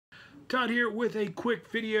Todd here with a quick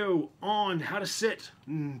video on how to sit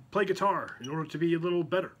and play guitar in order to be a little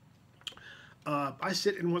better. I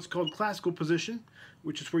sit in what's called classical position,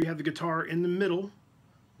 which is where you have the guitar in the middle,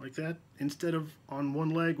 like that, instead of on one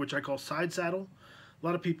leg, which I call side saddle. A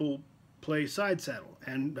lot of people play side saddle,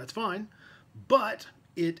 and that's fine, but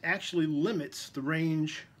it actually limits the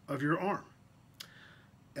range of your arm.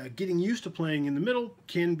 Getting used to playing in the middle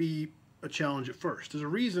can be a challenge at first. There's a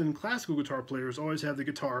reason classical guitar players always have the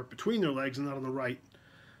guitar between their legs and not on the right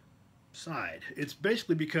side. It's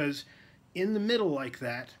basically because in the middle like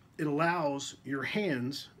that, it allows your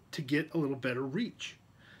hands to get a little better reach.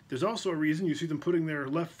 There's also a reason you see them putting their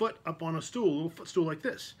left foot up on a stool, a little footstool like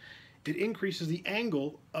this. It increases the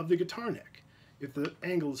angle of the guitar neck. If the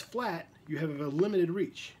angle is flat, you have a limited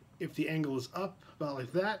reach. If the angle is up, about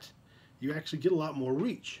like that, you actually get a lot more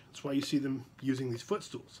reach. That's why you see them using these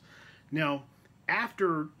footstools. Now,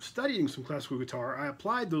 after studying some classical guitar, I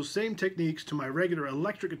applied those same techniques to my regular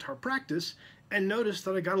electric guitar practice and noticed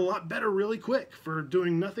that I got a lot better really quick for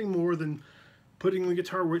doing nothing more than putting the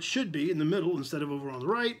guitar where it should be, in the middle instead of over on the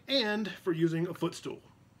right, and for using a footstool.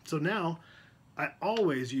 So now, I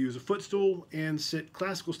always use a footstool and sit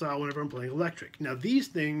classical style whenever I'm playing electric. Now, these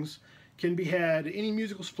things can be had at any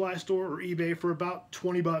musical supply store or eBay for about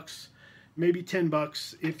 20 bucks. Maybe 10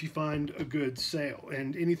 bucks if you find a good sale,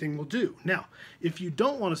 and anything will do. Now, if you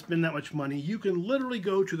don't want to spend that much money, you can literally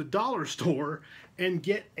go to the dollar store and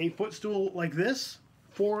get a footstool like this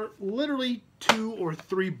for literally 2 or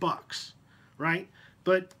 3 bucks, right?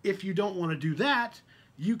 But if you don't want to do that,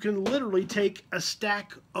 you can literally take a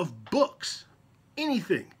stack of books,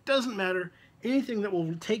 anything, doesn't matter, anything that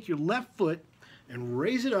will take your left foot and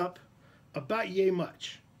raise it up about yay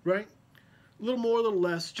much, right? A little more, a little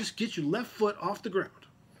less, just get your left foot off the ground.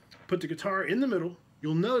 Put the guitar in the middle.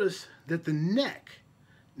 You'll notice that the neck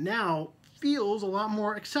now feels a lot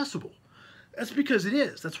more accessible. That's because it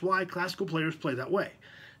is. That's why classical players play that way.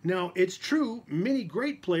 Now, it's true, many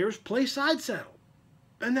great players play side saddle,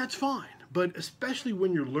 and that's fine. But especially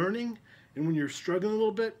when you're learning and when you're struggling a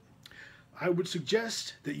little bit, I would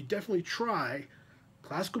suggest that you definitely try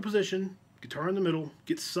classical position, guitar in the middle,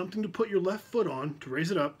 get something to put your left foot on to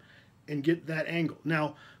raise it up, and get that angle.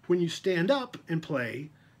 Now, when you stand up and play,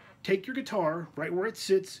 take your guitar right where it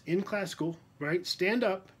sits in classical, right? Stand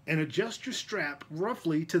up and adjust your strap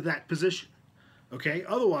roughly to that position, okay?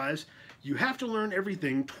 Otherwise, you have to learn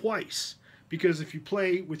everything twice, because if you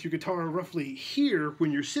play with your guitar roughly here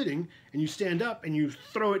when you're sitting and you stand up and you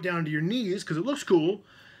throw it down to your knees because it looks cool,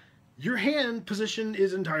 your hand position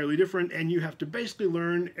is entirely different, and you have to basically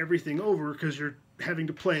learn everything over because you're having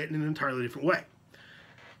to play it in an entirely different way.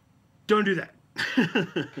 Don't do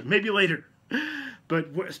that. Maybe later. But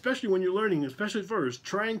especially when you're learning, especially at first,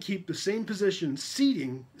 try and keep the same position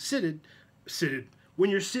seated when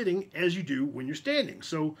you're sitting as you do when you're standing.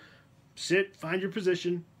 So sit, find your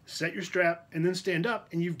position, set your strap, and then stand up,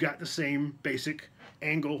 and you've got the same basic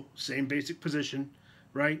angle, same basic position,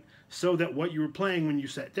 right? So that what you were playing when you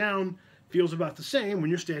sat down feels about the same when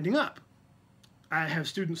you're standing up. I have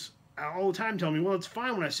students all the time tell me, well, it's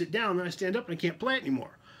fine when I sit down, then I stand up and I can't play it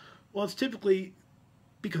anymore. Well, it's typically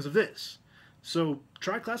because of this. So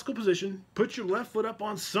try classical position, put your left foot up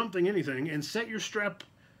on something, anything, and set your strap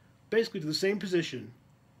basically to the same position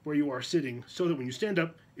where you are sitting so that when you stand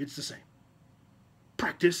up, it's the same.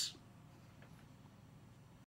 Practice.